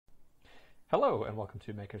Hello and welcome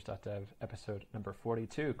to Makers.dev episode number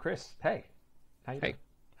 42. Chris, hey, how you Hey, doing?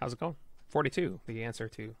 how's it going? 42, the answer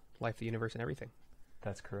to life, the universe, and everything.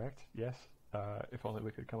 That's correct, yes. If only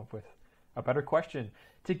we could come up with a better question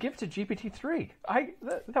to give to GPT-3.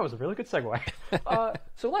 That was a really good segue.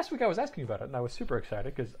 So last week I was asking about it and I was super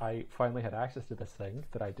excited because I finally had access to this thing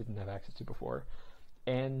that I didn't have access to before.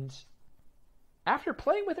 And after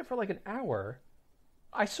playing with it for like an hour,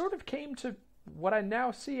 I sort of came to what I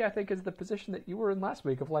now see, I think, is the position that you were in last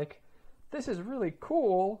week of like, this is really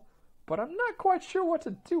cool, but I'm not quite sure what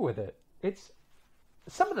to do with it. It's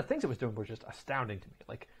some of the things it was doing were just astounding to me.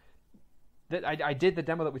 Like that, I did the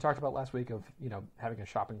demo that we talked about last week of having a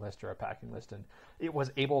shopping list or a packing list, and it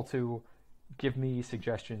was able to give me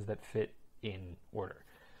suggestions that fit in order,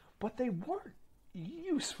 but they weren't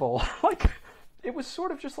useful. Like it was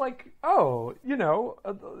sort of just like, oh,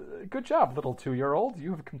 good job, little 2-year-old. You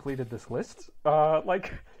have completed this list.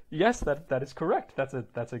 Yes, that is correct. That's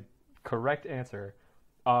a correct answer.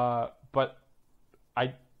 But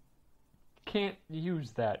I can't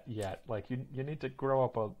use that yet. Like you need to grow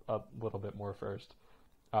up a little bit more first.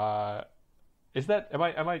 Am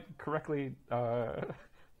I correctly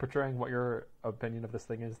portraying what your opinion of this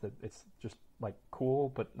thing is? That it's just like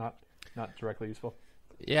cool, but not directly useful.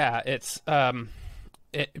 Yeah,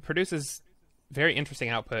 it produces very interesting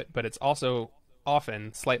output, but it's also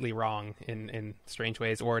often slightly wrong in strange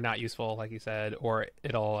ways, or not useful, like you said, or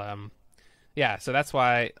it'll so that's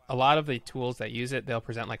why a lot of the tools that use it, they'll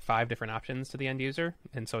present like 5 different options to the end user,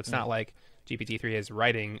 and so it's not like GPT-3 is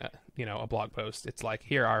writing a blog post. It's like,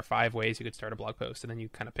 here are 5 ways you could start a blog post, and then you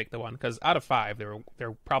kind of pick the one, because out of 5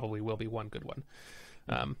 there probably will be one good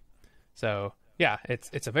one. So yeah,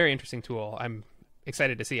 it's a very interesting tool. I'm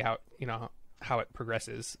excited to see how it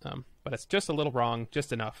progresses, but it's just a little wrong,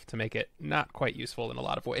 just enough to make it not quite useful in a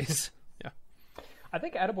lot of ways. Yeah, I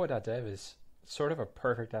think Attaboy.dev is sort of a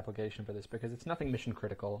perfect application for this because it's nothing mission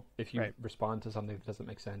critical. If you respond to something that doesn't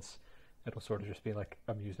make sense, it'll sort of just be like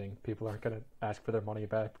amusing. People aren't going to ask for their money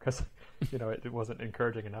back because it wasn't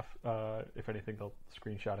encouraging enough. If anything, they'll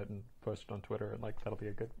screenshot it and post it on Twitter, and like that'll be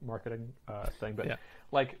a good marketing thing. But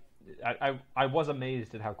like I was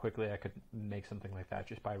amazed at how quickly I could make something like that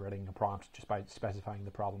just by writing a prompt, just by specifying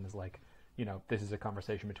the problem as like, this is a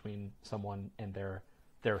conversation between someone and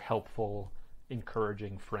their helpful,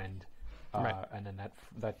 encouraging friend, and then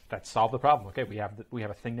that solved the problem. Okay, we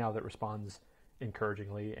have a thing now that responds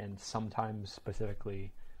encouragingly and sometimes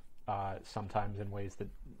specifically, sometimes in ways that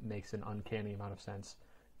makes an uncanny amount of sense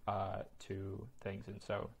to things. And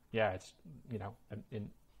so it's in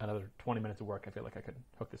another 20 minutes of work, I feel like I could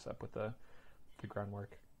hook this up with the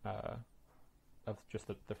groundwork of just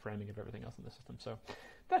the framing of everything else in the system. So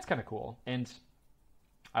that's kind of cool. And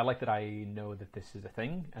I like that I know that this is a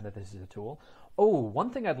thing and that this is a tool. Oh, one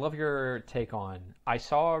thing I'd love your take on. I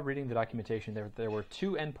saw reading the documentation there were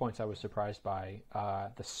 2 endpoints I was surprised by.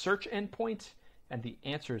 The search endpoint and the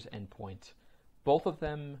answers endpoint. Both of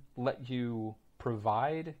them let you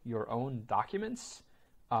provide your own documents,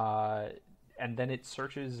 and then it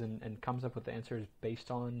searches and comes up with the answers based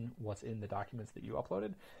on what's in the documents that you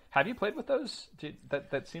uploaded. Have you played with those?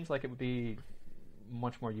 That seems like it would be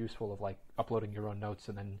much more useful of like uploading your own notes,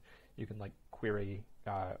 and then you can like query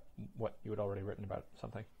what you had already written about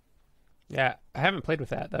something. Yeah, I haven't played with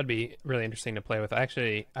that. That'd be really interesting to play with.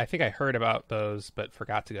 Actually, I think I heard about those, but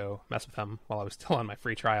forgot to go mess with them while I was still on my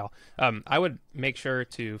free trial. I would make sure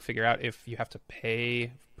to figure out if you have to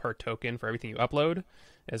pay per token for everything you upload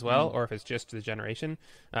as well, or if it's just the generation.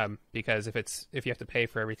 Because if you have to pay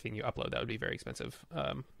for everything you upload, that would be very expensive.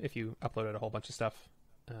 If you uploaded a whole bunch of stuff,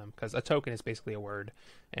 because a token is basically a word,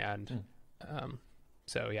 and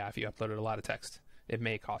so yeah, if you uploaded a lot of text, it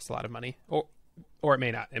may cost a lot of money, or it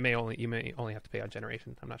may not. You may only have to pay on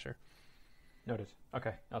generation. I'm not sure. Noted.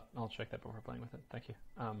 Okay, I'll check that before playing with it. Thank you.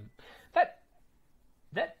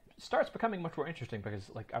 That starts becoming much more interesting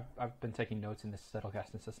because like I've been taking notes in this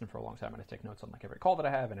Zettelkasten system for a long time, and I take notes on like every call that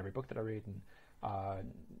I have and every book that I read and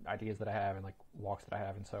ideas that I have and like walks that I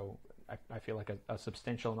have, and so I feel like a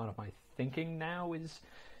substantial amount of my thinking now is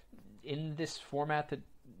in this format that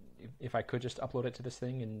if I could just upload it to this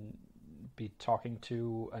thing and be talking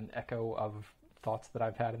to an echo of thoughts that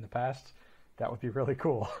I've had in the past, that would be really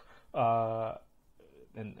cool.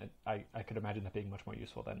 And I could imagine that being much more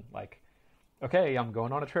useful than like, okay, I'm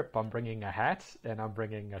going on a trip. I'm bringing a hat, and I'm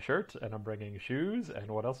bringing a shirt, and I'm bringing shoes,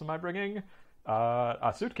 and what else am I bringing?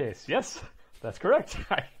 A suitcase. Yes, that's correct.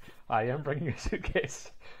 I am bringing a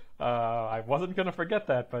suitcase. I wasn't going to forget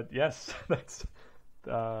that, but yes, that's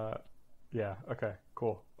Yeah. Okay.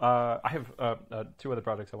 Cool. I have two other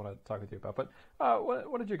projects I want to talk with you about. But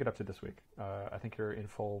what did you get up to this week? I think you're in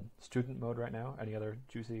full student mode right now. Any other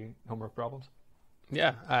juicy homework problems?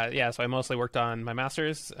 Yeah. So I mostly worked on my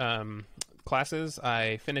master's classes.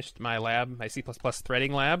 I finished my lab, my C++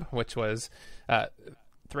 threading lab, which was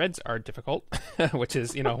threads are difficult, which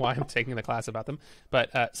is why I'm taking the class about them.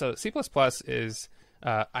 But so C++ is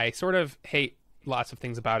I sort of hate lots of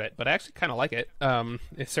things about it, but I actually kind of like it.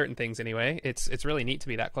 It's certain things anyway. It's really neat to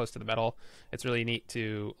be that close to the metal. It's really neat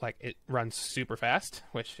to like it runs super fast,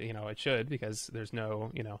 which it should because there's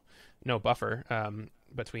no buffer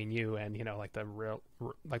between you and like the real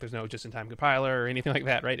like there's no just-in-time compiler or anything like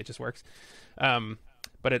that, right? It just works.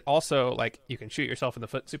 But it also like you can shoot yourself in the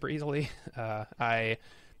foot super easily.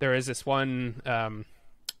 There is this one.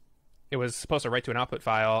 It was supposed to write to an output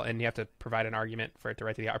file, and you have to provide an argument for it to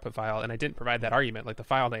write to the output file, and I didn't provide that argument, like the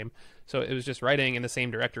file name. So it was just writing in the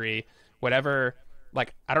same directory, whatever,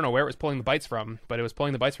 like, I don't know where it was pulling the bytes from, but it was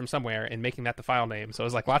pulling the bytes from somewhere and making that the file name. So it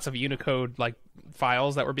was like lots of Unicode, like,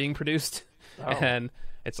 files that were being produced. Oh. And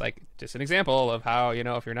it's like just an example of how,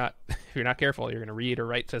 if you're not careful, you're going to read or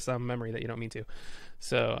write to some memory that you don't mean to.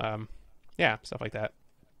 So, yeah, stuff like that.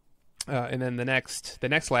 And then the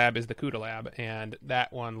next lab is the CUDA lab, and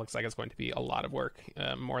that one looks like it's going to be a lot of work,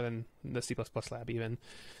 more than the C++ lab even.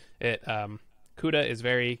 CUDA is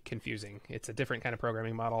very confusing. It's a different kind of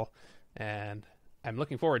programming model, and I'm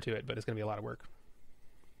looking forward to it, but it's going to be a lot of work.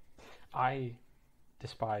 I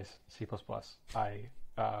despise C++. I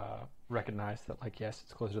recognize that, like, yes,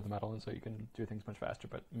 it's closer to the metal, and so you can do things much faster,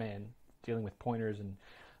 but man, dealing with pointers and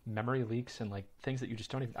memory leaks and, like, things that you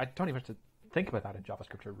just I don't even have to think about that in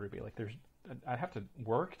JavaScript or Ruby. Like, I have to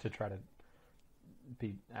work to try to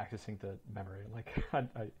be accessing the memory. Like,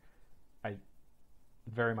 I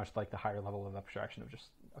very much like the higher level of abstraction of just,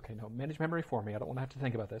 okay, no, manage memory for me. I don't want to have to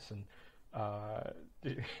think about this. And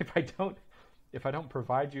if I don't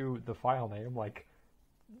provide you the file name, like,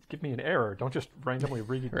 give me an error. Don't just randomly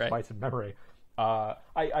read right. bytes of memory.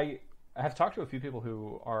 I have talked to a few people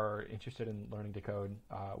who are interested in learning to code,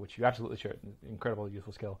 which you absolutely should. Incredible,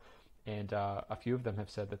 useful skill. And a few of them have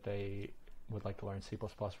said that they would like to learn C++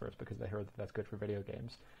 first because they heard that that's good for video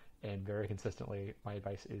games. And very consistently, my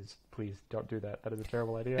advice is, please don't do that. That is a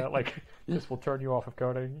terrible idea. Like, this will turn you off of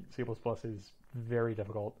coding. C++ is very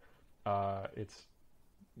difficult. It's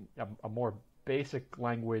a more basic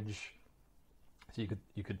language. So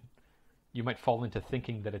you might fall into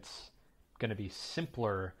thinking that it's going to be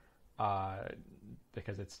simpler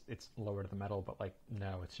because it's lower to the metal, but like,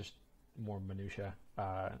 no, it's just more minutia.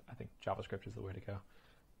 I think JavaScript is the way to go.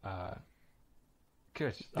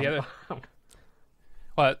 Good.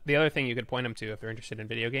 Well, the other thing you could point them to if they're interested in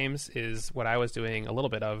video games is what I was doing a little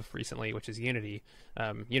bit of recently, which is Unity.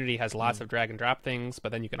 Unity has lots of drag and drop things,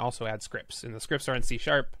 but then you can also add scripts, and the scripts are in C#,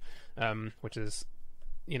 which is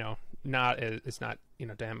it's not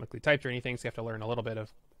dynamically typed or anything, so you have to learn a little bit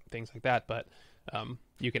of things like that. But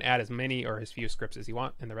you can add as many or as few scripts as you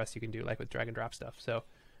want, and the rest you can do like with drag and drop stuff. So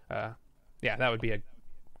yeah, that would be a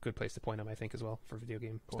good place to point them, I think, as well for video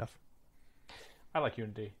game stuff. I like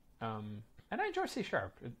Unity, and I enjoy C#.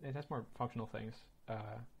 It has more functional things.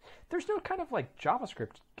 There's no kind of like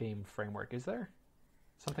JavaScript game framework, is there?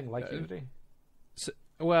 Something like Unity? So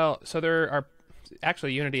there are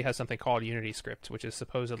actually Unity has something called Unity Script, which is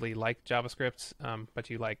supposedly like JavaScript, but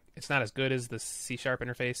it's not as good as the C#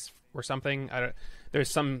 interface or something. There's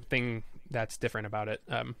something that's different about it.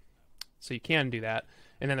 So you can do that.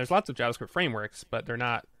 And then there's lots of JavaScript frameworks, but they're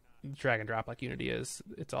not drag and drop like Unity is.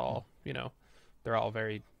 It's all, they're all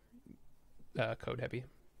very code heavy.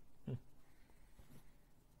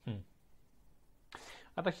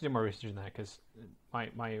 I'd like to do more research on that because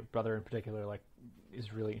my brother in particular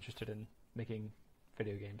is really interested in making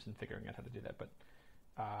video games and figuring out how to do that. But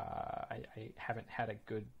I haven't had a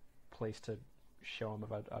good place to show him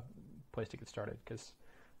about a place to get started because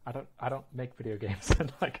I don't make video games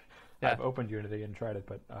and I've opened Unity and tried it,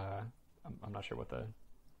 but I'm not sure what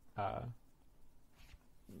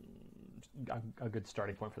a good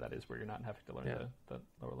starting point for that is, where you're not having to learn the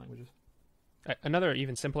lower languages. Another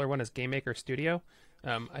even simpler one is GameMaker Studio.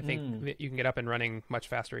 I think that you can get up and running much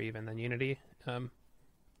faster even than Unity.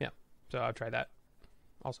 So I'll try that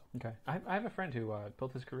also. Okay, I have a friend who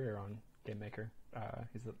built his career on GameMaker.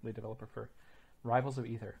 He's the lead developer for Rivals of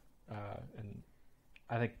Ether, and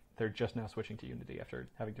I think they're just now switching to Unity after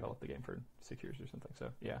having developed the game for 6 years or something.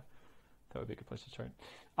 So yeah, that would be a good place to start.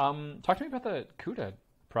 Talk to me about the CUDA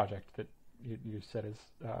project that you said is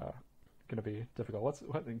going to be difficult.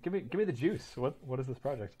 Give me the juice. What is this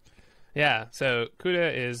project? Yeah, so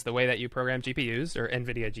CUDA is the way that you program GPUs, or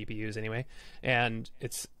NVIDIA GPUs anyway, and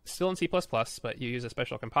it's still in C++, but you use a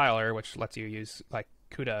special compiler which lets you use like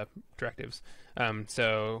CUDA directives.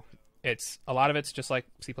 So it's a lot of it's just like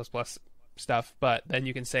C++ stuff, but then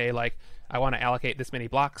you can say like, I want to allocate this many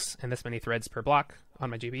blocks and this many threads per block on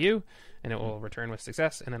my GPU, and it will return with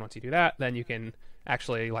success. And then once you do that, then you can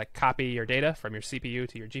actually like copy your data from your CPU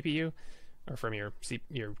to your GPU, or from your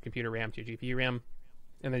computer RAM to your GPU RAM,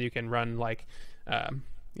 and then you can run like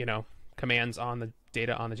commands on the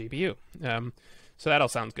data on the GPU. So that all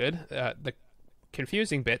sounds good. The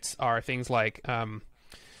confusing bits are things like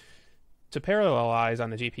to parallelize on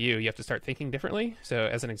the GPU, you have to start thinking differently. So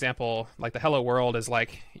as an example, like the hello world is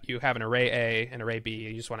like you have an array A and array B.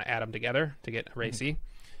 You just want to add them together to get array C.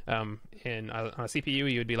 On a CPU,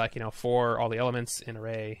 you would be like, for all the elements in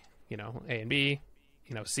array, A and B,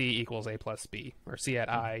 C equals A plus B, or C at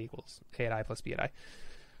I equals A at I plus B at I.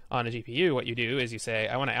 On a GPU, what you do is you say,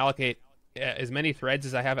 I want to allocate as many threads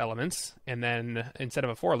as I have elements, and then instead of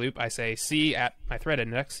a for loop, I say C at my thread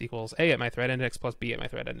index equals A at my thread index plus B at my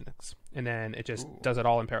thread index, and then it just does it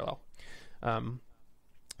all in parallel. So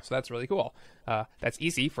that's really cool. That's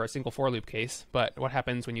easy for a single for loop case, but what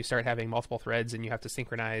happens when you start having multiple threads and you have to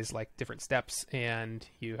synchronize like different steps, and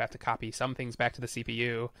you have to copy some things back to the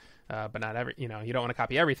CPU, but not every, you don't want to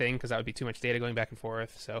copy everything because that would be too much data going back and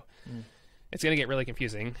forth. So it's going to get really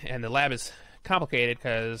confusing, and the lab is complicated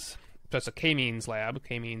because it's a k-means lab.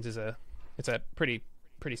 K-means is a pretty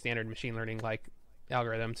standard machine learning like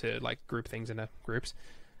algorithm to like group things into groups.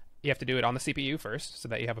 You have to do it on the CPU first, so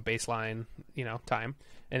that you have a baseline, time,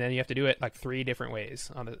 and then you have to do it like 3 different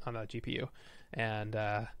ways on the GPU, and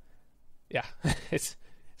it's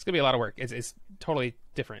gonna be a lot of work. It's totally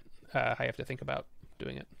different how you have to think about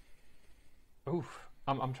doing it. Oof,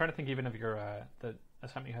 I'm trying to think even of your the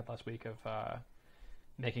assignment you had last week of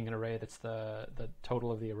making an array that's the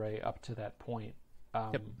total of the array up to that point.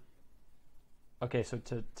 Yep. Okay, so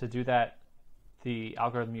to do that, the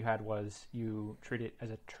algorithm you had was you treat it as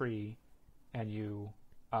a tree, and you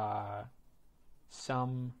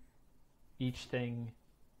sum each thing.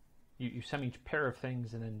 You sum each pair of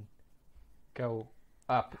things, and then go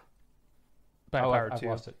up by power 2. I've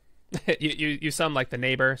lost it. you sum like the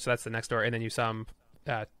neighbor, so that's the next door, and then you sum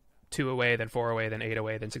 2 away, then 4 away, then 8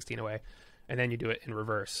 away, then 16 away, and then you do it in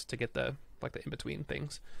reverse to get the in between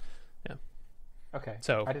things. Yeah. Okay.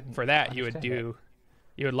 So for that, you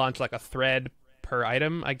would launch like a thread per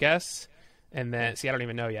item, I guess, and then I don't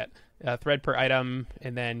even know yet. Thread per item,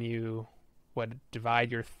 and then you would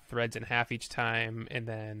divide your threads in half each time, and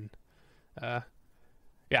then I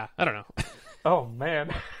don't know. Oh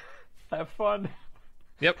man, have fun.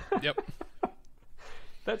 Yep.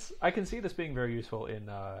 I can see this being very useful in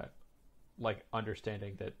like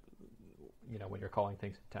understanding that when you're calling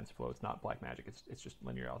things in TensorFlow, it's not black magic. It's just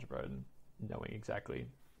linear algebra and knowing exactly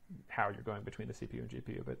how you're going between the CPU and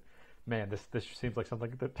GPU. But man, this seems like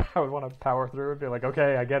something that I would want to power through and be like,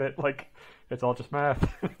 okay, I get it. Like, it's all just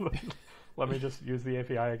math. Let me just use the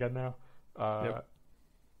API again now. Yep.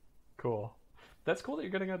 Cool. That's cool that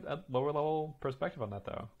you're getting a lower level perspective on that,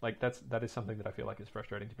 though. Like, that is something that I feel like is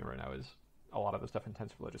frustrating to me right now. Is a lot of the stuff in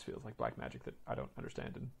TensorFlow just feels like black magic that I don't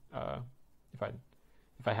understand. And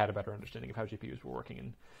if I had a better understanding of how GPUs were working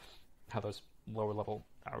and how those lower level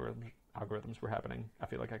algorithms were happening, I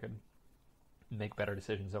feel like I could make better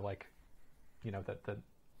decisions of like, that the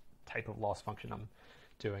type of loss function I'm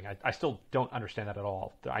doing. I still don't understand that at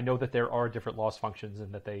all. I know that there are different loss functions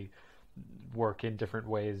and that they work in different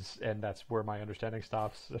ways, and that's where my understanding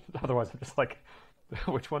stops. Otherwise, I'm just like,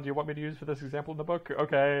 which one do you want me to use for this example in the book?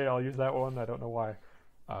 Okay, I'll use that one. I don't know why.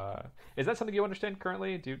 Is that something you understand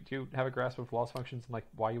currently? Do you have a grasp of loss functions and like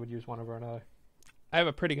why you would use one over another? I have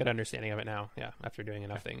a pretty good understanding of it now. Yeah, after doing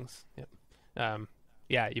enough things. Yep.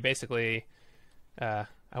 You basically.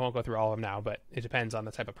 I won't go through all of them now, but it depends on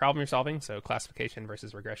the type of problem you're solving. So classification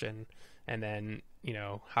versus regression, and then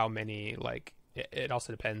how many it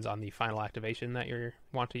also depends on the final activation that you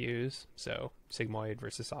want to use. So sigmoid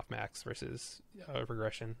versus softmax versus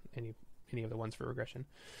regression. Any of the ones for regression.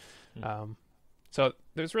 So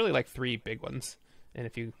there's really like 3 big ones, and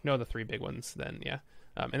if you know the 3 big ones, then yeah.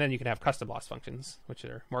 And then you can have custom loss functions, which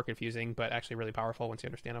are more confusing, but actually really powerful once you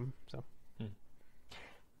understand them. So.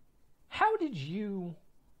 How did you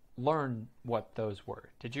learn what those were?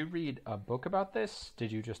 Did you read a book about this?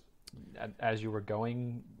 Did you just, as you were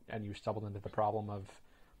going and you stumbled into the problem of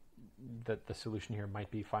that the solution here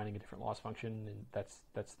might be finding a different loss function, and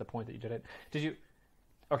that's the point that you did it?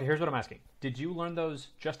 Okay, here's what I'm asking. Did you learn those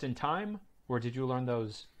just in time, or did you learn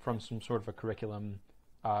those from some sort of a curriculum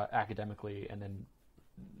academically and then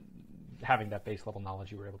having that base level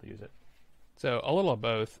knowledge, you were able to use it? So a little of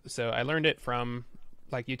both. So I learned it from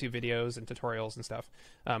like YouTube videos and tutorials and stuff,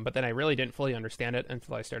 but then I really didn't fully understand it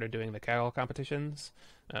until I started doing the Kaggle competitions.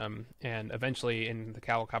 And eventually in the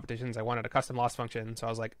Kaggle competitions, I wanted a custom loss function. So I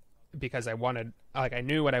was like, because I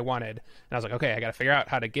knew what I wanted, and I was like, okay, I got to figure out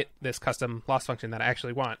how to get this custom loss function that I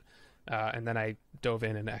actually want. And then I dove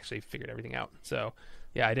in and actually figured everything out. So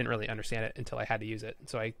yeah, I didn't really understand it until I had to use it.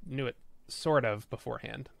 So I knew it sort of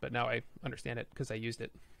beforehand, but now I understand it because I used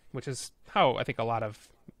it, which is how I think a lot of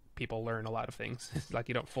people learn a lot of things. It's like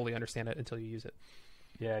you don't fully understand it until you use it.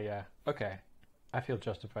 Yeah. Okay. I feel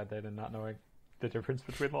justified then in not knowing the difference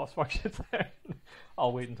between loss functions there.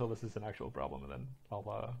 I'll wait until this is an actual problem, and then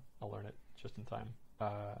I'll learn it just in time.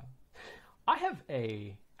 I have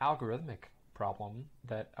a algorithmic problem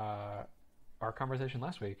that our conversation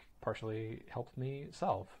last week partially helped me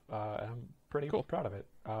solve, and I'm pretty proud of it.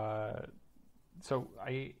 So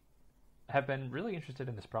I have been really interested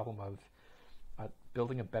in this problem of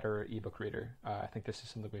building a better ebook reader. I think this is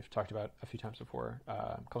something we've talked about a few times before.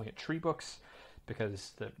 I'm calling it tree books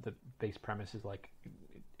because the base premise is like,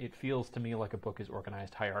 it feels to me like a book is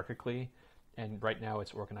organized hierarchically, and right now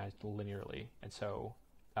it's organized linearly. And so,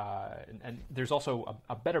 and there's also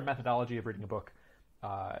a better methodology of reading a book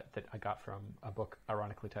that I got from a book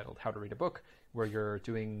ironically titled How to Read a Book, where you're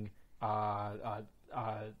doing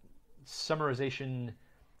summarization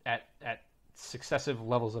at successive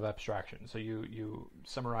levels of abstraction. So you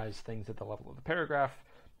summarize things at the level of the paragraph,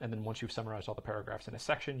 and then once you've summarized all the paragraphs in a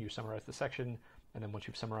section, you summarize the section, and then once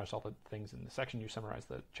you've summarized all the things in the section, you summarize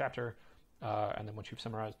the chapter, and then once you've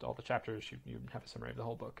summarized all the chapters, you have a summary of the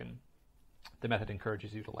whole book. And the method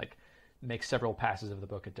encourages you to like make several passes of the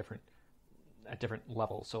book at different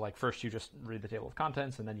levels. So like first you just read the table of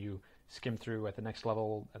contents, and then you skim through at the next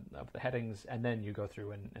level of the headings, and then you go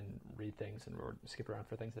through and read things and or skip around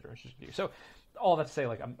for things that are interesting to you. So all that to say,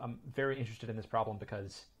 like I'm very interested in this problem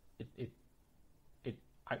because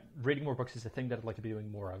reading more books is a thing that I'd like to be doing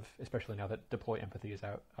more of, especially now that Deploy Empathy is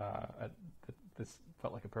out. This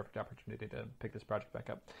felt like a perfect opportunity to pick this project back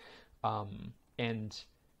up. And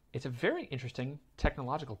it's a very interesting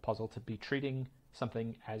technological puzzle to be treating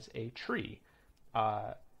something as a tree.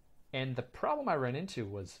 And the problem I ran into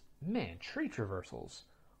was, man, tree traversals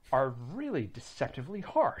are really deceptively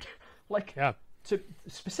hard.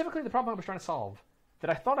 Specifically the problem I was trying to solve that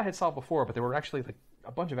I thought I had solved before, but there were actually like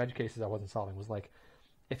a bunch of edge cases I wasn't solving, was like,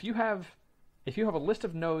 if you have a list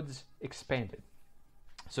of nodes expanded,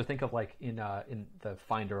 so think of like in the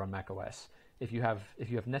Finder on macOS, if you have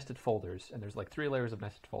nested folders, and there's like 3 layers of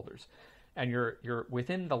nested folders, and you're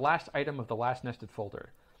within the last item of the last nested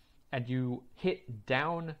folder, and you hit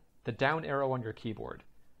the down arrow on your keyboard,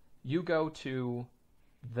 you go to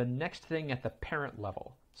the next thing at the parent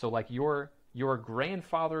level. So like your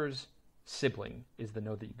grandfather's sibling is the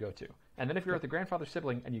node that you go to. And then if you're at the grandfather's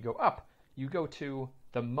sibling and you go up, you go to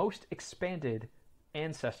the most expanded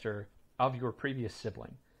ancestor of your previous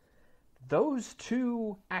sibling. Those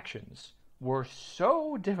 2 actions were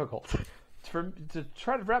so difficult to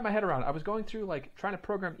try to wrap my head around. I was going through like trying to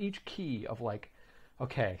program each key of like,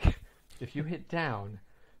 okay, if you hit down,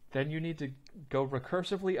 then you need to go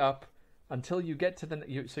recursively up until you get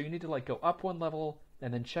to so you need to like go up 1 level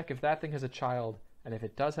and then check if that thing has a child, and if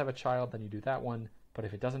it does have a child, then you do that one. But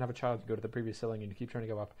if it doesn't have a child, you go to the previous sibling and you keep trying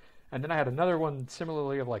to go up. And then I had another one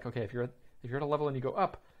similarly of like, okay, if you're at a level and you go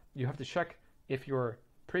up, you have to check if your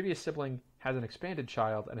previous sibling has an expanded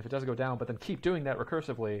child, and if it doesn't go down, but then keep doing that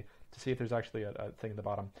recursively to see if there's actually a thing at the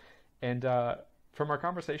bottom. And from our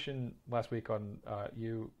conversation last week on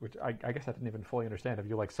which I guess I didn't even fully understand, of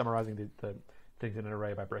you like summarizing the things in an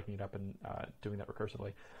array by breaking it up and doing that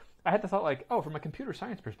recursively, I had the thought like, oh, from a computer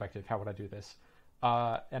science perspective, how would I do this?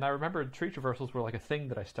 And I remembered tree traversals were like a thing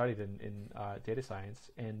that I studied in data science,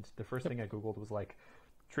 and the first thing I Googled was like,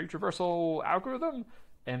 tree traversal algorithm,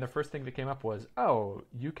 and the first thing that came up was, oh,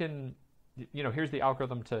 you can, here's the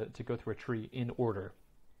algorithm to go through a tree in order.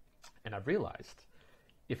 And I realized,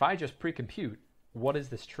 if I just pre-compute what is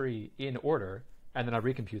this tree in order, and then I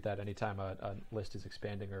recompute that anytime a list is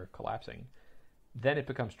expanding or collapsing, then it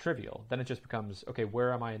becomes trivial. Then it just becomes, okay,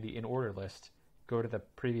 where am I in the in order list? Go to the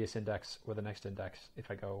previous index or the next index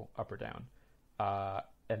if I go up or down.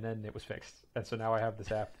 And then it was fixed. And so now I have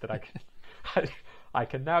this app that I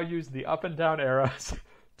can now use the up and down arrows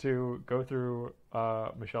to go through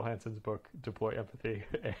Michelle Hanson's book, Deploy Empathy.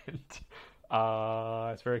 And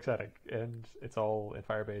it's very exciting. And it's all in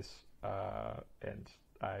Firebase. And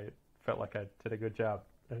I felt like I did a good job.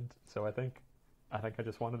 And so I think I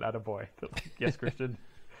just wanted attaboy. Yes, Christian,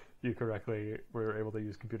 you correctly were able to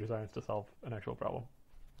use computer science to solve an actual problem.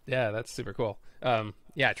 Yeah, that's super cool.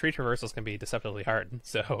 Yeah, tree traversals can be deceptively hard.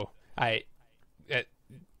 So uh,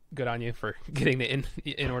 good on you for getting the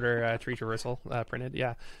in order tree traversal printed.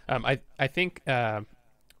 Yeah, I think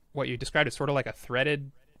what you described is sort of like a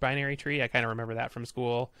threaded binary tree. I kind of remember that from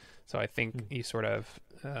school. So I think you sort of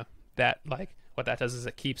that like what that does is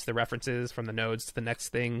it keeps the references from the nodes to the next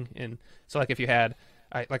thing. And so like if you had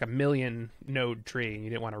like a million node tree and you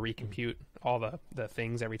didn't want to recompute all the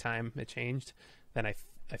things every time it changed, then I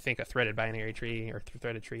think a threaded binary tree or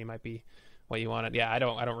threaded tree might be what you wanted. Yeah, I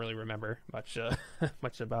don't really remember much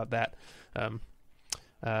much about that.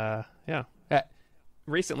 Yeah.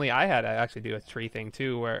 Recently, I had to actually do a tree thing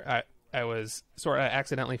too, where I was sort of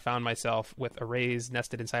accidentally found myself with arrays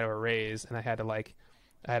nested inside of arrays, and I had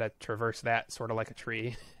to traverse that sort of like a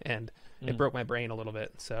tree, and it broke my brain a little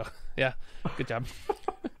bit. So yeah, good job.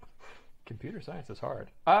 Computer science is hard.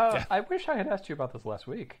 Yeah. I wish I had asked you about this last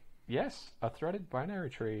week. Yes, a threaded binary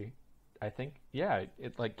tree. I think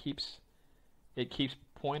it like keeps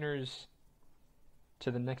pointers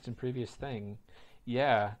to the next and previous thing.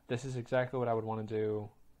 Yeah, this is exactly what I would want to do.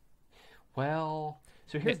 Well,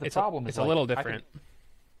 so here's the problem. It's a little different.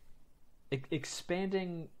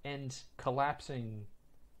 Expanding and collapsing.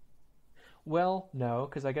 Well, no,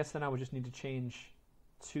 because I guess then I would just need to change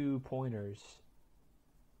 2 pointers.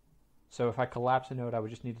 So if I collapse a node, I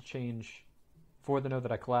would just need to change, for the node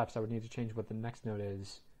that I collapsed, I would need to change what the next node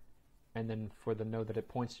is. And then for the node that it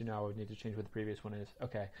points to now, I would need to change what the previous one is.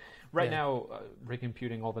 Okay. Right now,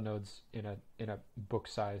 recomputing all the nodes in a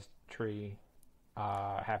book-sized tree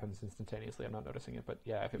happens instantaneously. I'm not noticing it, but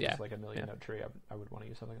yeah, if it was like a million node tree, I would want to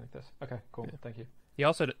use something like this. Okay, cool. Yeah. Thank you. You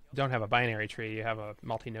also don't have a binary tree. You have a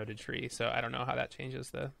multi-noded tree, so I don't know how that changes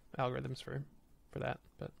the algorithms for that.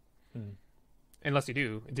 But unless you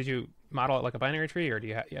do, did you model it like a binary tree, or do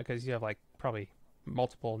you have? Yeah, because you have like probably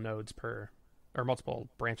multiple nodes per, or multiple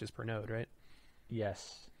branches per node, right?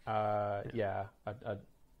 Yes. Any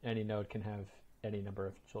node can have any number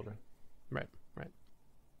of children. Right.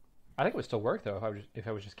 I think it would still work though if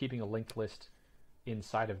I was just keeping a linked list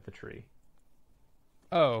inside of the tree.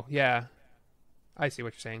 Oh yeah, I see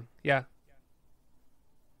what you're saying. Yeah.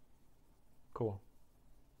 Cool.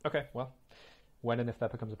 Okay. Well, when and if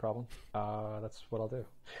that becomes a problem, that's what I'll do.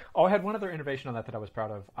 Oh, I had one other innovation on that I was proud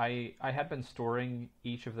of. I had been storing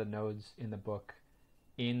each of the nodes in the book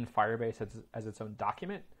in Firebase as its own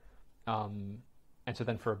document. And so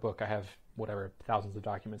then for a book, I have whatever thousands of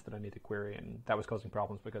documents that I need to query, and that was causing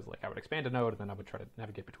problems because like I would expand a node and then I would try to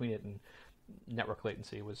navigate between it, and network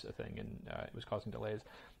latency was a thing, and it was causing delays.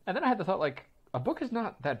 And then I had the thought, like, a book is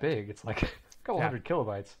not that big; it's like a couple hundred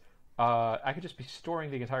kilobytes. I could just be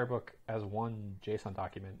storing the entire book as one JSON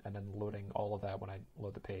document and then loading all of that when I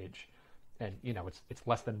load the page, and it's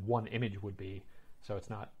less than one image would be, so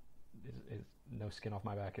it's not is no skin off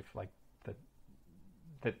my back if like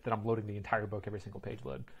that I'm loading the entire book every single page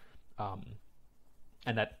load, and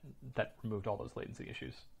that removed all those latency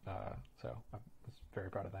issues. So I was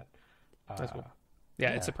very proud of that. That's cool.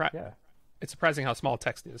 It's surprising how small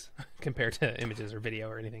text is compared to images or video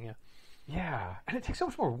or anything. Yeah, and it takes so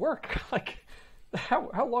much more work. Like,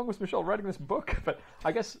 how long was Michelle writing this book? But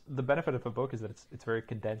I guess the benefit of a book is that it's very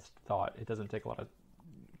condensed thought. It doesn't take a lot of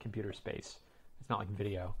computer space. It's not like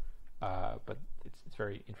video, but it's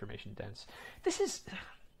very information dense. This is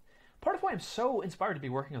part of why I'm so inspired to be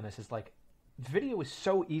working on this. Is like, video is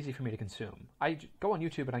so easy for me to consume. I go on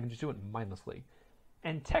YouTube and I can just do it mindlessly,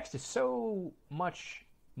 and text is so much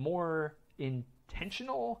more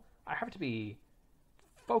intentional. I have to be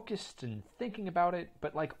focused and thinking about it,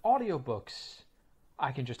 but like audiobooks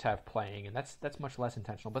I can just have playing, and that's much less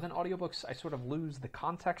intentional. But then audiobooks, I sort of lose the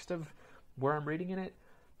context of where I'm reading in it,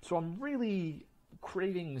 so I'm really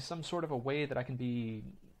craving some sort of a way that I can be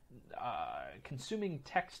consuming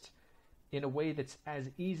text in a way that's as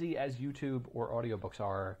easy as YouTube or audiobooks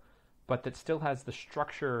are, but that still has the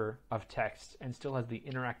structure of text and still has the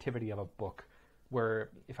interactivity of a book, where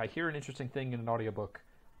if I hear an interesting thing in an audiobook,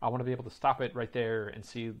 I want to be able to stop it right there and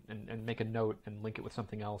see and make a note and link it with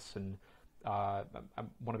something else, and I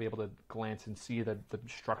want to be able to glance and see the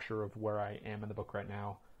structure of where I am in the book right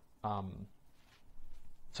now.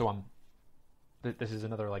 So this is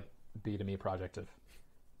another like B2Me project of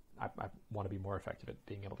I want to be more effective at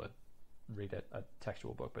being able to read a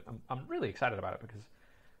textual book, but I'm really excited about it because,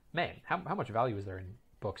 man, how much value is there in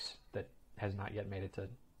books that has not yet made it to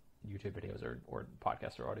YouTube videos or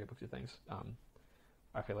podcasts or audiobooks or things.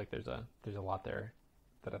 I feel like there's a lot there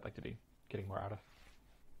that I'd like to be getting more out of.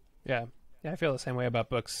 Yeah, I feel the same way about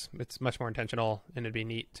books. It's much more intentional, and it'd be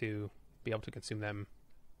neat to be able to consume them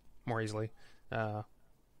more easily.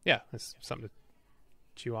 It's something to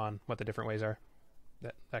chew on what the different ways are.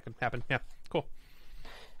 that could happen. Yeah, cool.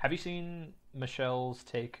 Have you seen Michelle's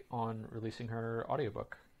take on releasing her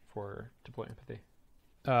audiobook for Deploy Empathy?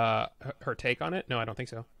 Her take on it? No, I don't think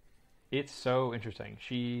so. It's so interesting.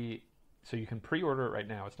 So you can pre-order it right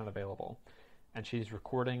now. It's not available. And she's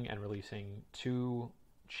recording and releasing 2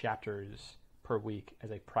 chapters per week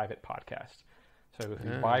as a private podcast. So if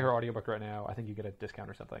you buy her audiobook right now, I think you get a discount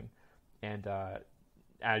or something. And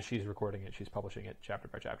as she's recording it, she's publishing it chapter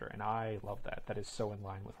by chapter. And I love that. That is so in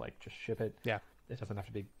line with like, just ship it. Yeah. It doesn't have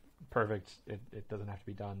to be perfect. It doesn't have to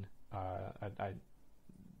be done. I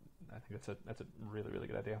think that's a really, really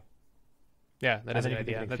good idea. Yeah, that is a good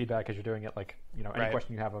idea. idea. Feedback as you're doing it, like, any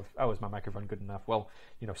question you have of, is my microphone good enough? Well,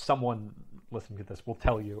 someone listening to this will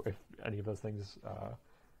tell you if any of those things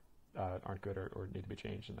aren't good or need to be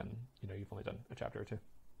changed, and then you've only done a chapter or 2.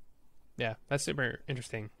 Yeah, that's super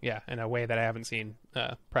interesting. Yeah, in a way that I haven't seen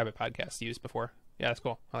private podcasts used before. Yeah, that's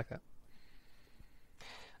cool. I like that.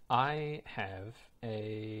 I have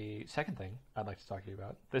a second thing I'd like to talk to you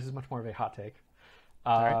about. This is much more of a hot take.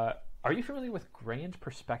 Right. Are you familiar with Grand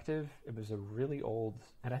Perspective? It was a really old,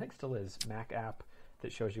 and I think still is, Mac app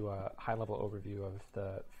that shows you a high-level overview of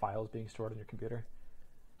the files being stored on your computer.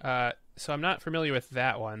 So I'm not familiar with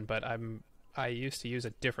that one, but I used to use a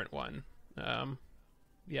different one.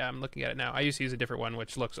 Yeah, I'm looking at it now. I used to use a different one,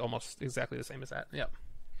 which looks almost exactly the same as that. Yep.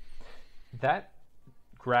 That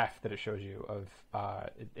graph that it shows you of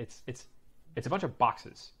it's a bunch of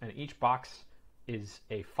boxes, and each box is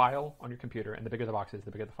a file on your computer, and the bigger the box is, the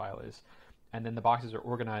bigger the file is. And then the boxes are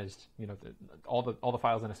organized, all the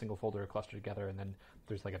files in a single folder are clustered together, and then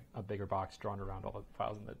there's like a bigger box drawn around all the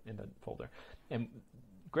files in the folder. And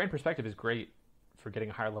Grand Perspective is great for getting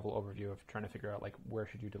a higher level overview of trying to figure out like where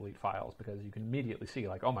should you delete files, because you can immediately see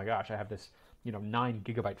like, oh my gosh, I have this 9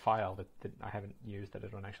 gigabyte file that I haven't used that I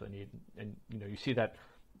don't actually need, and you see that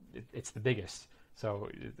it's the biggest. So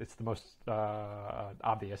it's the most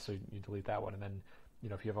obvious, so you delete that one. And then,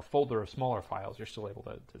 if you have a folder of smaller files, you're still able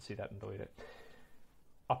to see that and delete it.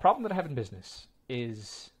 A problem that I have in business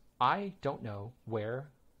is I don't know where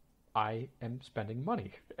I am spending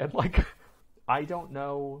money. And, I don't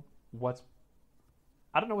know what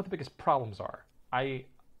the biggest problems are. I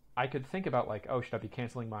could think about, should I be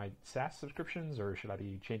canceling my SaaS subscriptions, or should I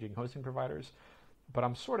be changing hosting providers? But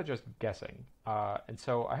I'm sort of just guessing. And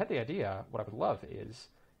so I had the idea, what I would love is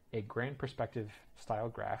a Grand Perspective style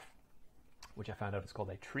graph, which I found out is called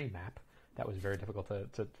a tree map. That was very difficult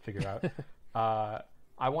to figure out.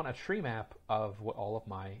 I want a tree map of what all of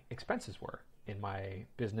my expenses were in my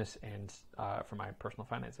business and for my personal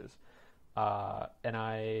finances. And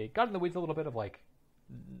I got in the weeds a little bit of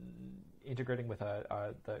integrating with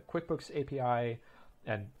the QuickBooks API,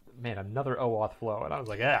 and man, another OAuth flow. And I was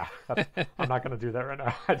like, I'm not going to do that right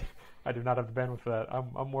now. I do not have the bandwidth for that.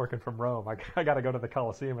 I'm working from Rome. I got to go to the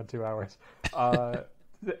Colosseum in 2 hours.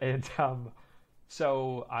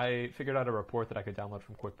 So I figured out a report that I could download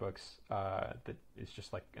from QuickBooks that is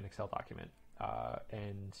just like an Excel document.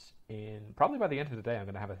 And probably by the end of the day, I'm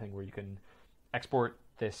going to have a thing where you can export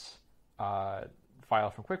this file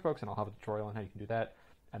from QuickBooks, and I'll have a tutorial on how you can do that.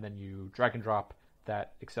 And then you drag and drop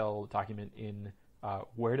that Excel document in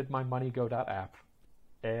wheredidmymoneygo.app,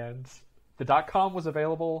 and the .com was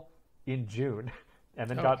available in June, and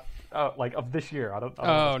then got of this year. I don't know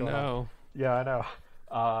what's going on. Yeah, I know.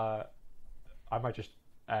 I might just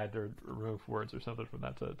add or remove words or something from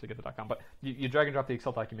that to get the .com. But you drag and drop the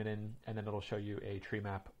Excel document in, and then it'll show you a tree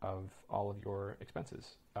map of all of your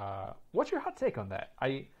expenses. What's your hot take on that?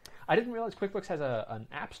 I didn't realize QuickBooks has an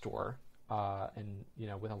app store. And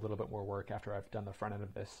with a little bit more work after I've done the front end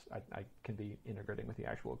of this, I can be integrating with the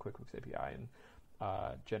actual QuickBooks API and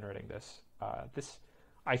generating this.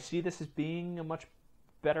 I see this as being a much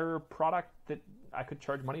better product that I could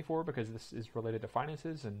charge money for, because this is related to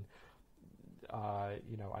finances, and I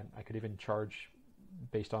could even charge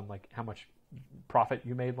based on how much profit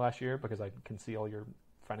you made last year, because I can see all your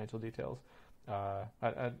financial details.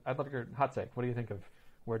 I'd love your hot take. What do you think of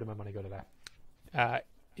where did my money go today?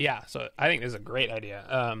 Yeah, so I think this is a great idea.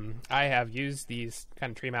 I have used these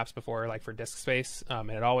kind of tree maps before, for disk space, and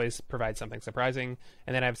it always provides something surprising.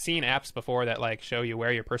 And then I've seen apps before that show you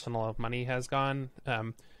where your personal money has gone,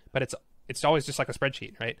 but it's always just like a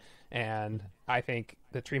spreadsheet, right? And I think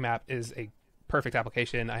the tree map is a perfect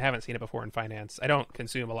application. I haven't seen it before in finance. I don't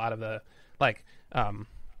consume a lot of the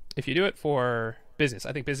if you do it for business,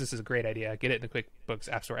 I think business is a great idea. Get it in the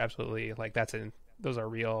QuickBooks App Store, absolutely. Those are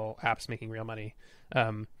real apps making real money.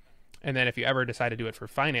 And then if you ever decide to do it for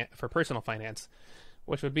personal finance,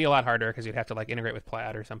 which would be a lot harder because you'd have to integrate with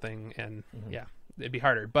Plaid or something, and it'd be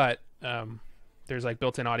harder. But there's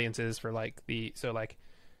built-in audiences for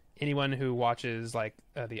anyone who watches like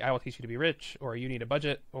the I Will Teach You to Be Rich or You Need a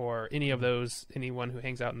Budget or any of those, anyone who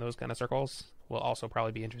hangs out in those kind of circles will also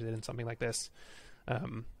probably be interested in something like this.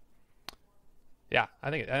 Yeah, I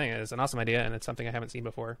think it's an awesome idea, and it's something I haven't seen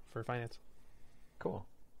before for finance. Cool.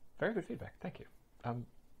 Very good feedback. Thank you.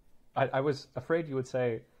 I was afraid you would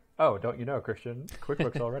say, "Oh, don't you know, Christian?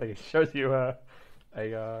 QuickBooks already shows you a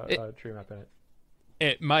tree map in it."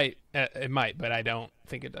 It might, but I don't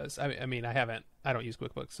think it does. I mean, I don't use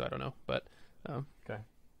QuickBooks, so I don't know. But okay.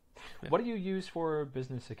 Yeah. What do you use for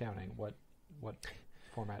business accounting? What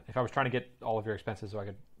format? If I was trying to get all of your expenses so I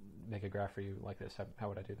could make a graph for you like this, how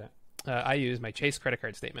would I do that? I use my Chase credit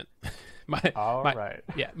card statement. Right.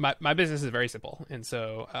 Yeah, my business is very simple, and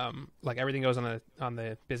so like everything goes on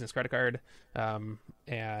the business credit card,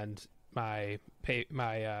 and my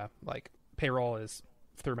payroll is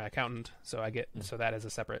through my accountant, so I get so that is a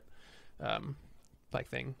separate like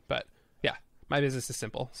thing. But yeah, my business is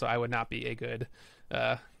simple, so I would not be a good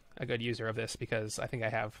user of this because I think I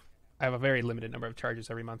have a very limited number of charges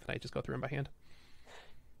every month, and I just go through them by hand.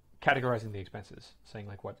 Categorizing the expenses, saying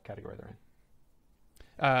like what category they're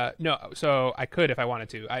in. No, so I could if I wanted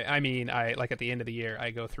to. I mean, like at the end of the year,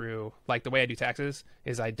 I go through, like the way I do taxes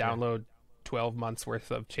is I download 12 months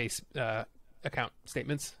worth of Chase account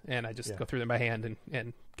statements, and I just go through them by hand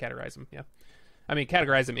and categorize them. Yeah, I mean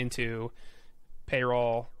categorize them into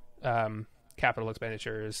payroll, capital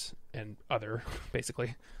expenditures, and other,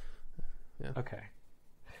 basically. Yeah. Okay,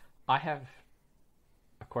 I have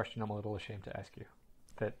a question I'm a little ashamed to ask you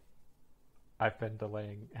that I've been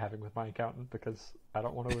delaying having with my accountant because I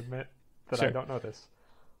don't want to admit that Sure. I don't know this.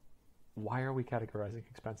 Why are we categorizing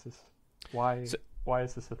expenses? Why is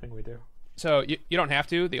this the thing we do? So you don't have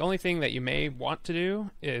to. The only thing that you may want to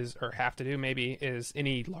do is, or have to do maybe, is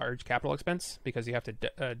any large capital expense, because you have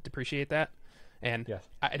to depreciate that. And Yes.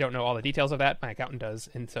 I don't know all the details of that. My accountant does.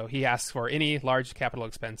 And so he asks for any large capital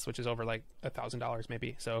expense, which is over like $1,000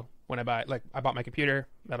 maybe. So when I bought my computer,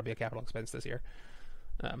 that'll be a capital expense this year.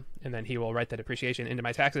 And then he will write the depreciation into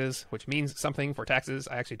my taxes, which means something for taxes.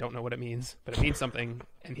 I actually don't know what it means, but it means something,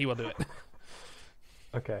 and he will do it.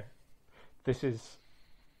 Okay.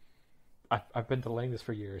 I've been delaying this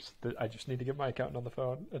for years. I just need to get my accountant on the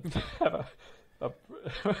phone and have a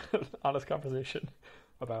honest conversation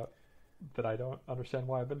about that I don't understand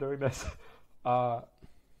why I've been doing this.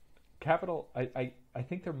 Capital, I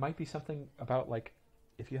think there might be something about, like,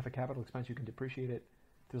 if you have a capital expense, you can depreciate it.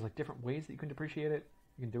 There's like different ways that you can depreciate it.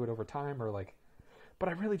 You can do it over time, or like, but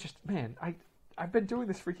I really just, man, I've been doing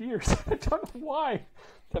this for years. I don't know why.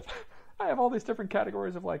 I have all these different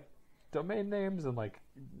categories of like domain names and like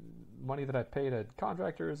money that I pay to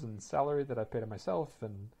contractors and salary that I pay to myself,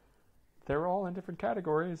 and they're all in different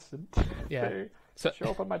categories, and they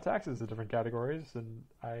show up on my taxes in different categories, and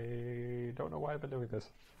I don't know why I've been doing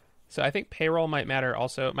this. So I think payroll might matter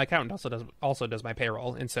also. My accountant also does my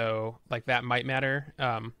payroll, and so like that might matter.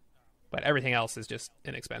 But everything else is just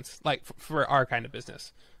an expense, like for our kind of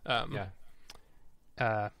business. Yeah.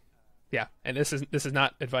 And this is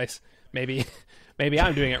not advice. Maybe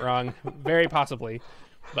I'm doing it wrong, very possibly.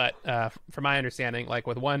 But from my understanding, like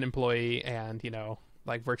with one employee and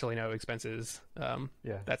like virtually no expenses,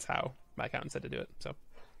 that's how my accountant said to do it. So,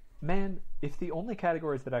 man, if the only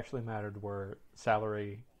categories that actually mattered were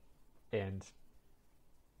salary and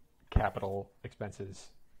capital expenses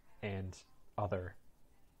and other,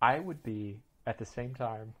 I would be at the same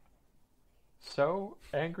time so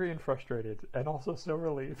angry and frustrated, and also so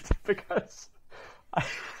relieved, because I've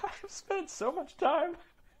spent so much time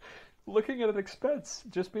looking at an expense,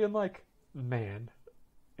 just being like, man,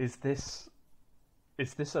 is this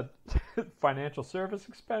a financial service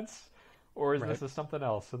expense, or is this something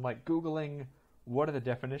else? And like Googling what are the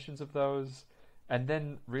definitions of those, and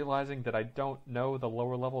then realizing that I don't know the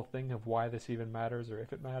lower level thing of why this even matters or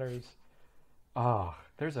if it matters.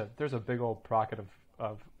 There's a big old pocket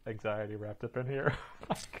of anxiety wrapped up in here.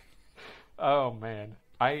 Like, oh man,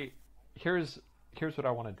 here's what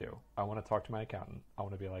I want to do. I want to talk to my accountant. I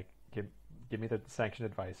want to be like, give me the sanctioned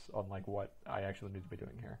advice on like what I actually need to be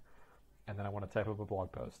doing here, and then I want to type up a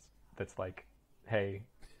blog post that's like, hey,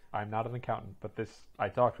 I'm not an accountant, but I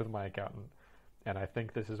talked with my accountant, and I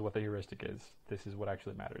think this is what the heuristic is. This is what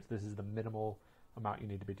actually matters. This is the minimal amount you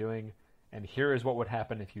need to be doing, and here is what would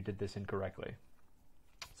happen if you did this incorrectly.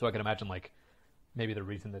 So I can imagine, like, maybe the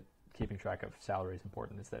reason that keeping track of salary is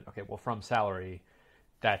important is that, okay, well, from salary,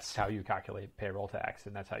 that's how you calculate payroll tax,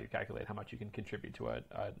 and that's how you calculate how much you can contribute to a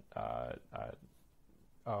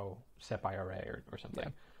SEP IRA or something.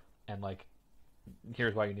 Yeah. And like,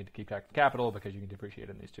 here's why you need to keep track of capital, because you can depreciate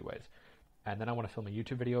it in these two ways. And then I want to film a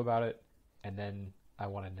YouTube video about it, and then I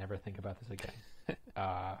want to never think about this again.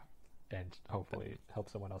 and hopefully help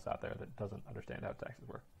someone else out there that doesn't understand how taxes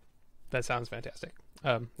work. That sounds fantastic.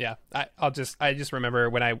 Yeah, I just remember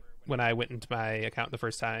when I went into my account the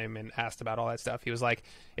first time and asked about all that stuff, he was like,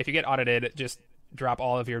 if you get audited, just drop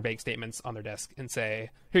all of your bank statements on their desk and say,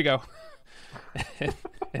 here you go.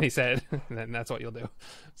 And he said, and then that's what you'll do.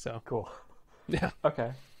 So cool. Yeah.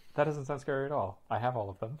 Okay. That doesn't sound scary at all. I have all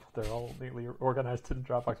of them. They're all neatly organized in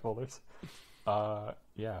Dropbox folders.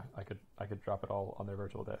 Yeah, I could drop it all on their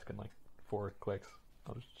virtual desk in like 4 clicks.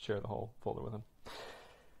 I'll just share the whole folder with them.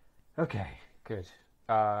 Okay, good.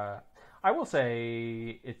 I will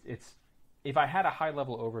say it's if I had a high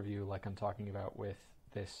level overview like I'm talking about with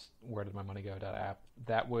this Where Did My Money Go app,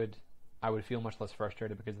 I would feel much less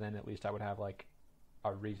frustrated, because then at least I would have like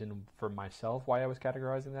a reason for myself why I was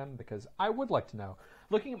categorizing them, because I would like to know.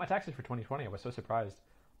 Looking at my taxes for 2020, I was so surprised.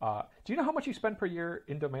 Do you know how much you spend per year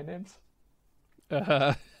in domain names?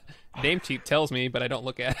 Namecheap tells me, but I don't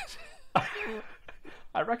look at it.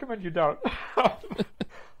 I recommend you don't.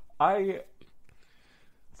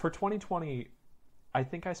 For 2020, I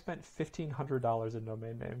think I spent $1,500 in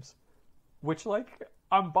domain names, which, like,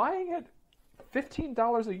 I'm buying it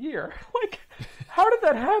 $15 a year. Like, how did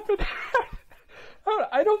that happen?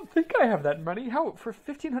 I don't think I have that money. How, for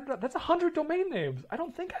 $1,500? That's 100 domain names. I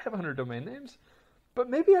don't think I have 100 domain names, but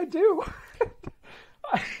maybe I do.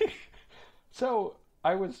 So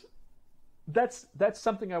I was. That's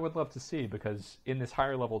something I would love to see, because in this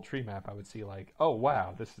higher level tree map, I would see like, oh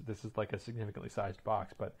wow, this is like a significantly sized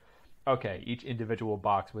box, but okay, each individual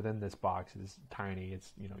box within this box is tiny.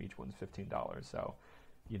 It's, each one's $15. So,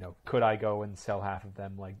 could I go and sell half of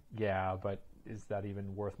them? Like, yeah, but is that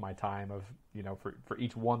even worth my time of, for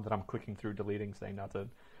each one that I'm clicking through, deleting, saying not to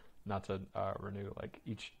renew? Like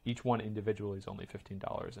each one individually is only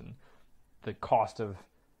 $15, and the cost of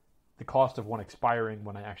one expiring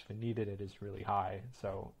when I actually needed it is really high.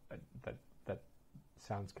 So that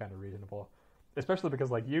sounds kind of reasonable, especially because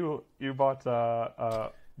like you bought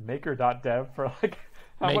maker.dev for like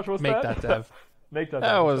how much was that? Make.dev. Make.dev.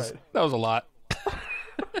 That was a lot.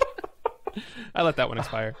 I let that one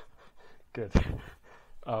expire. Good.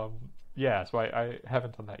 Yeah, so I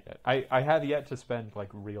haven't done that yet. I have yet to spend like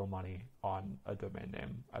real money on a domain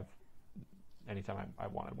name. Anytime I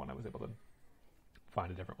wanted one, I was able to find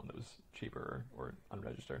a different one that was cheaper or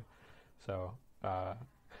unregistered. So,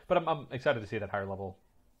 but I'm excited to see that higher level.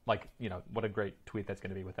 Like, what a great tweet that's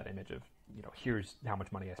going to be with that image of, here's how much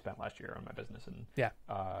money I spent last year on my business, and yeah,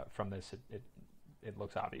 from this it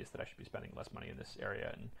looks obvious that I should be spending less money in this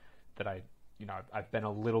area, and that I've been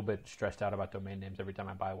a little bit stressed out about domain names every time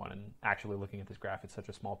I buy one, and actually looking at this graph, it's such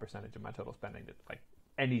a small percentage of my total spending that like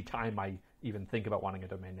any time I even think about wanting a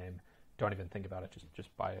domain name, don't even think about it,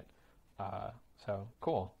 just buy it. So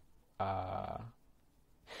cool. Do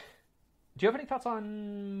you have any thoughts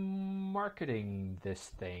on marketing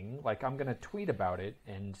this thing? Like, I'm going to tweet about it,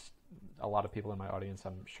 and a lot of people in my audience,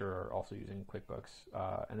 I'm sure, are also using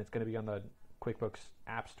QuickBooks, and it's going to be on the QuickBooks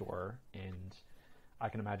App Store, and I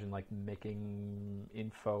can imagine like making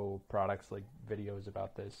info products, like videos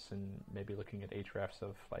about this, and maybe looking at Ahrefs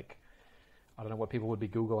of like, I don't know what people would be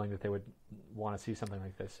Googling that they would want to see something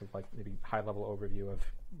like this, of like maybe high-level overview of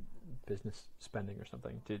business spending or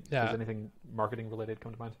something. Does anything marketing related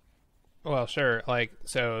come to mind? Well, sure. Like,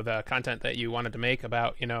 so the content that you wanted to make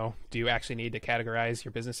about, do you actually need to categorize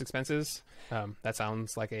your business expenses? That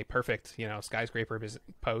sounds like a perfect, skyscraper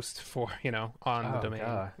post for, on the domain,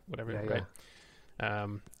 whatever. Yeah, right? Yeah.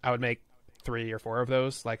 I would make 3 or 4 of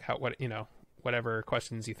those, like whatever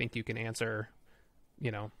questions you think you can answer,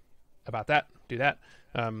 about that, do that.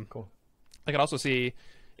 Cool. I could also see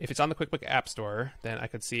if it's on the QuickBooks App Store, then I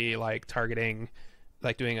could see like targeting,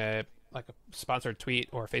 like doing a sponsored tweet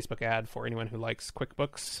or a Facebook ad for anyone who likes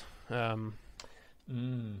QuickBooks,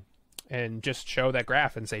 and just show that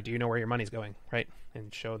graph and say, do you know where your money's going, right?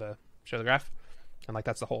 And show the graph, and like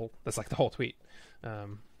that's like the whole tweet. Yeah,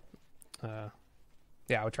 I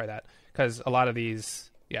would try that, because a lot of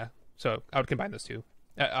these, so I would combine those two.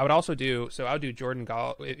 I would also do Jordan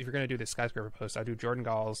Gall. If you're going to do this skyscraper post, I'd do Jordan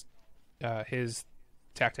Gall's, his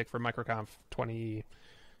tactic for MicroConf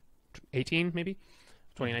 2018, maybe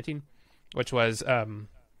 2019, which was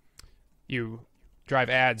you drive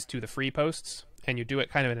ads to the free posts, and you do it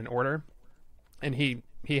kind of in an order. And he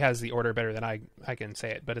has the order better than I can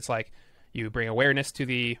say it, but it's like you bring awareness to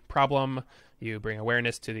the problem, you bring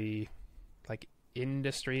awareness to the like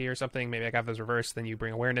industry or something. Maybe I got those reversed. Then you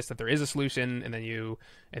bring awareness that there is a solution, and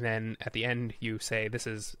then at the end you say, this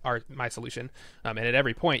is my solution. And at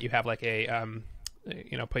every point you have like a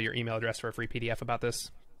put your email address for a free PDF about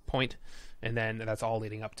this point, and then that's all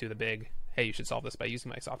leading up to the big, hey, you should solve this by using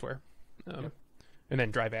my software. and then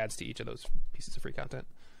drive ads to each of those pieces of free content.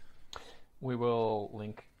 We will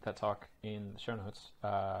link that talk in the show notes.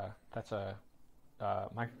 That's a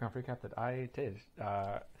MicroConf recap that I did.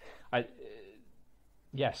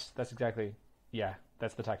 Yes, that's exactly. Yeah,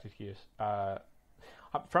 that's the tactic to use.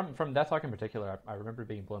 From that talk in particular, I remember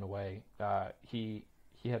being blown away. He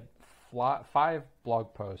had 5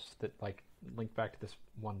 blog posts that like linked back to this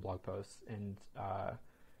one blog post, and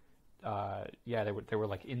yeah, they were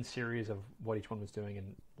like in series of what each one was doing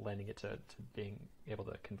and landing it to being able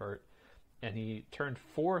to convert. And he turned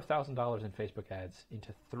 $4,000 in Facebook ads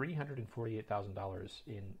into $348,000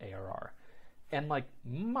 in ARR. And like,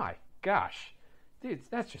 my gosh, dude,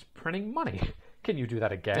 that's just printing money. Can you do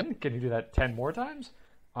that again? Yep. Can you do that 10 more times?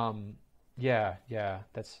 Yeah,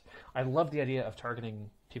 I love the idea of targeting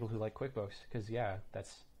people who like QuickBooks, because yeah,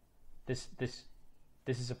 this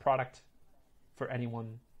is a product for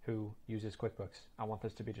anyone who uses QuickBooks. I want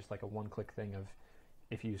this to be just like a one-click thing of,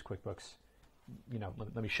 if you use QuickBooks, you know,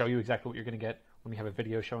 let me show you exactly what you're going to get. Let me have a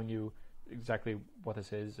video showing you exactly what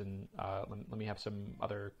this is, and let me have some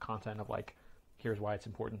other content of like, here's why it's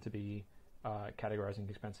important to be categorizing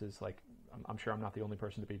expenses. Like, I'm sure I'm not the only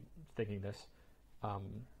person to be thinking this,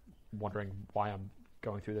 wondering why I'm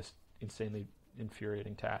going through this insanely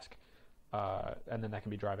infuriating task. And then that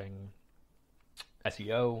can be driving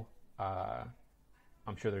SEO.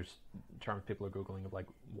 I'm sure there's terms people are Googling of like,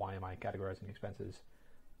 why am I categorizing expenses?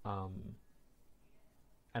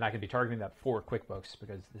 And I can be targeting that for QuickBooks,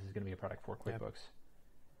 because this is going to be a product for QuickBooks. Yep.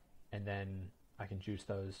 And then I can juice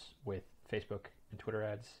those with Facebook and Twitter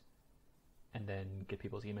ads, and then get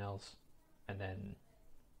people's emails, and then,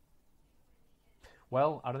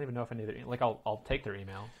 well, I don't even know if I need their, like, I'll take their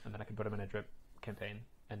email, and then I can put them in a drip campaign,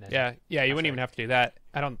 and then yeah, you wouldn't even have to do that.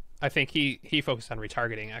 I think he focused on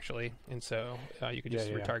retargeting actually, and so you could just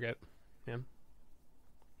retarget. Yeah.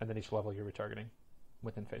 And then each level you're retargeting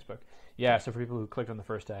within Facebook. Yeah, so for people who clicked on the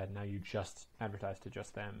first ad, now you just advertise to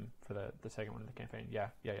just them for the second one in the campaign. Yeah.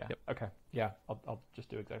 Yep. Okay. Yeah, I'll just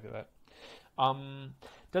do exactly that.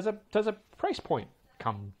 Does a price point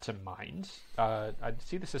come to mind? I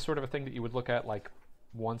see this as sort of a thing that you would look at like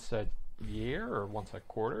once a year or once a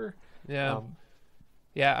quarter. Yeah.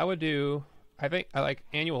 Yeah, I would do. I think I like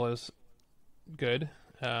annual is good.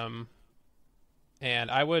 And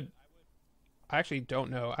I actually don't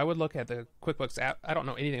know. I would look at the QuickBooks app. I don't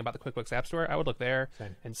know anything about the QuickBooks App Store. I would look there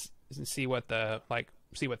and see what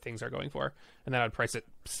see what things are going for, and then I'd price it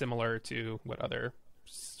similar to what other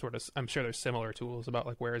sort of. I'm sure there's similar tools about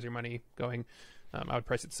like where is your money going. I would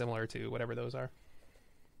price it similar to whatever those are.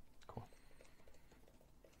 Cool.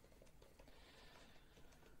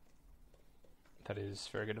 That is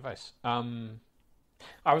very good advice.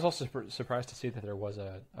 I was also surprised to see that there was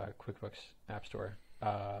a QuickBooks App Store.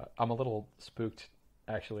 I'm a little spooked,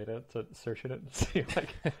 actually, to search it and see,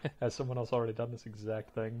 like, has someone else already done this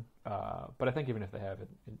exact thing? But I think even if they have, it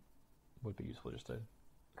would be useful just to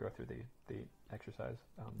go through the exercise.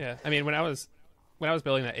 Yeah, I mean, when I was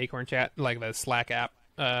building that Acorn Chat, like the Slack app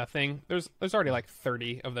thing, there's already like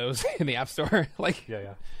 30 of those in the App Store. Like,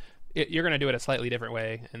 yeah. You're going to do it a slightly different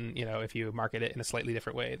way, and you know, if you market it in a slightly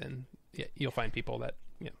different way, then you'll find people that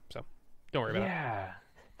so don't worry about it. Yeah,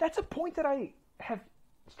 that's a point that I have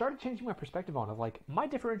started changing my perspective on. Of like, my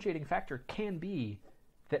differentiating factor can be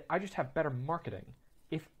that I just have better marketing.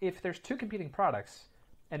 If there's 2 competing products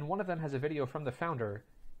and one of them has a video from the founder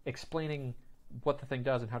explaining what the thing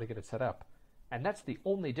does and how to get it set up, and that's the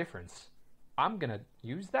only difference, I'm gonna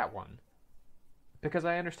use that one because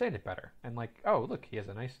I understand it better. And like, oh, look, he has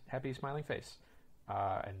a nice, happy, smiling face,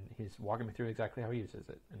 and he's walking me through exactly how he uses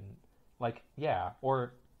it. And like, yeah,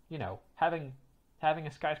 or having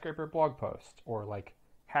a skyscraper blog post, or like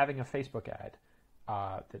having a Facebook ad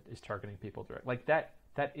that is targeting people direct, like that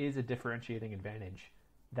is a differentiating advantage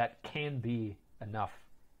that can be enough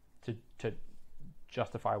to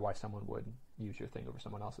justify why someone would use your thing over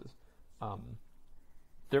someone else's.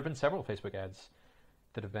 There have been several Facebook ads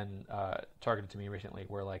that have been targeted to me recently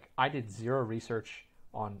where like I did zero research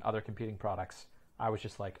on other competing products. I was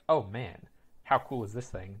just like, oh man, how cool is this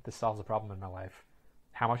thing? This solves a problem in my life.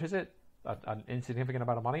 How much is it? An insignificant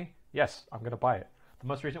amount of money? Yes, I'm going to buy it. The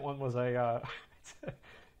most recent one was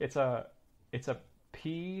it's a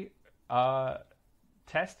pee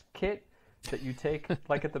test kit that you take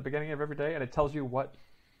like at the beginning of every day, and it tells you what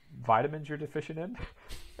vitamins you're deficient in.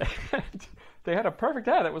 And they had a perfect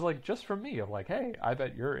ad that was like just from me of like, hey, I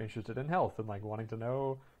bet you're interested in health and like wanting to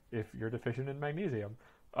know if you're deficient in magnesium.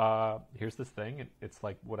 Here's this thing. It's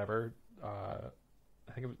like whatever.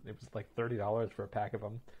 I think it was like $30 for a pack of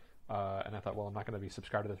them. And I thought, well, I'm not going to be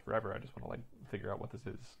subscribed to this forever. I just want to like figure out what this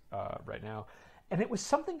is right now. And it was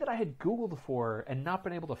something that I had Googled for and not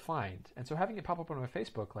been able to find. And so having it pop up on my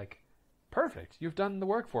Facebook, like, perfect. You've done the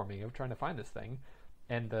work for me of trying to find this thing.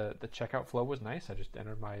 And the checkout flow was nice. I just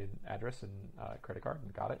entered my address and credit card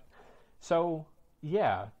and got it. So,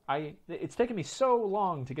 yeah, it's taken me so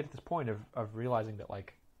long to get to this point of realizing that,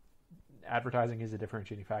 like, advertising is a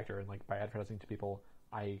differentiating factor. And, like, by advertising to people,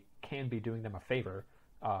 I can be doing them a favor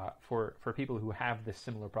for people who have this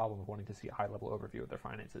similar problem of wanting to see a high-level overview of their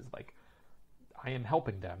finances. Like, I am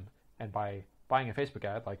helping them, and by buying a Facebook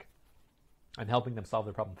ad, like, I'm helping them solve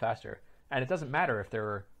their problem faster. And it doesn't matter if there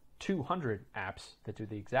are 200 apps that do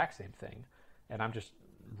the exact same thing, and I'm just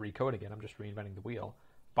recoding it, I'm just reinventing the wheel.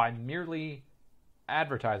 By merely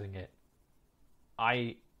advertising it,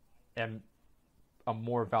 I am a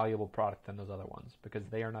more valuable product than those other ones, because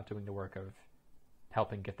they are not doing the work of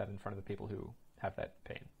helping get that in front of the people who have that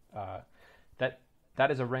pain. That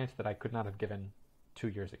is a rant that I could not have given 2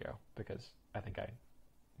 years ago, because I think I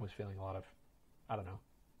was feeling a lot of, I don't know,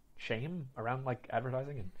 shame around, like,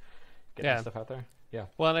 advertising and getting stuff out there. Yeah.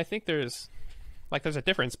 Well, and I think there's a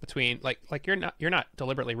difference between like you're not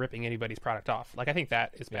deliberately ripping anybody's product off. Like, I think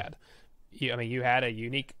that is bad. You had a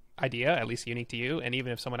unique idea, at least unique to you, and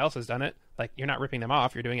even if someone else has done it, like, you're not ripping them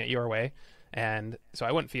off, you're doing it your way. And so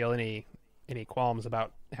I wouldn't feel any qualms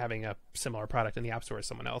about having a similar product in the App Store as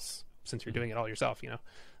someone else, since you're doing it all yourself,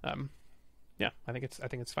 Yeah, I think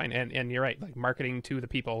it's fine. And you're right, like, marketing to the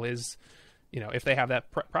people is, if they have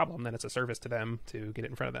that problem, then it's a service to them to get it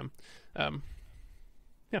in front of them.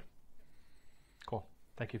 Yeah. Cool.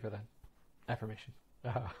 Thank you for that affirmation.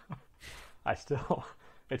 It's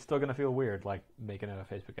still going to feel weird, like, making it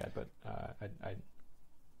a Facebook ad, but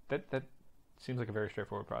that seems like a very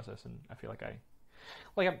straightforward process, and I feel like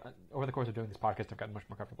I'm, over the course of doing this podcast, I've gotten much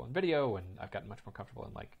more comfortable in video, and I've gotten much more comfortable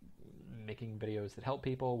in, like, making videos that help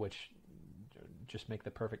people, which just make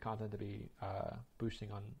the perfect content to be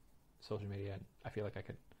boosting on social media. And I feel like I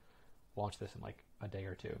could launch this in, like, a day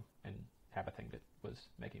or two and have a thing that was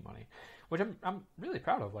making money, which I'm really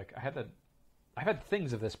proud of. Like, I've had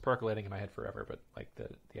things of this percolating in my head forever, but, like,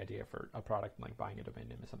 the idea for a product and, like, buying a domain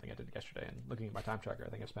name is something I did yesterday. And looking at my time tracker, I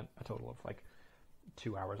think I've spent a total of, like,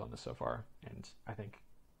 2 hours on this so far, and I think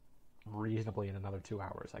reasonably in another 2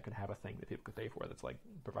 hours I could have a thing that people could pay for that's, like,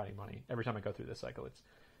 providing money. Every time I go through this cycle, it's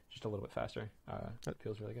just a little bit faster. It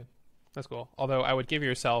feels really good. That's cool. Although I would give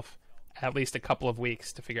yourself at least a couple of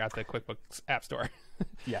weeks to figure out the QuickBooks App Store.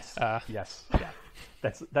 Yes. Yes. Yeah.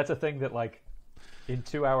 That's a thing that, like, in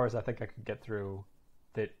 2 hours I think I could get through.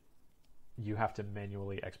 That you have to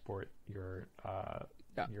manually export your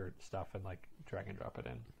stuff and, like, drag and drop it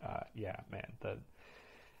in. Yeah, man.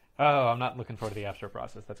 I'm not looking forward to the App Store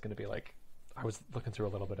process. That's going to be, like, I was looking through a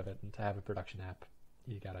little bit of it, and to have a production app,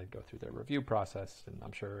 you got to go through their review process, and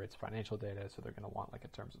I'm sure it's financial data, so they're going to want, like, a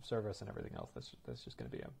terms of service and everything else. That's just going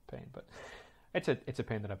to be a pain, but it's a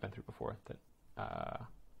pain that I've been through before. That,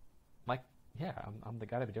 like, yeah, I'm the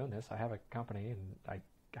guy to be doing this. I have a company, and I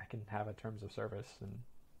can have a terms of service, and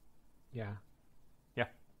yeah.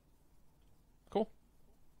 Cool.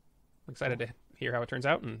 I'm excited to hear how it turns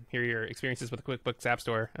out and hear your experiences with the QuickBooks App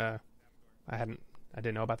Store. I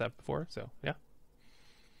didn't know about that before, so yeah.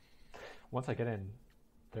 Once I get in,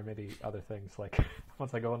 there may be other things, like,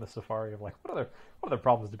 once I go on the Safari of, like, what other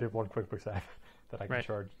problems do people want QuickBooks have that I can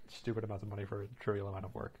charge stupid amounts of money for a trivial amount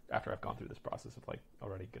of work after I've gone through this process of, like,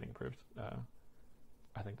 already getting approved.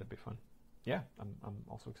 I think that'd be fun. Yeah, I'm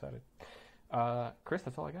also excited. Chris,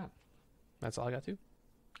 that's all I got. That's all I got too.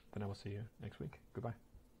 Then I will see you next week. Goodbye.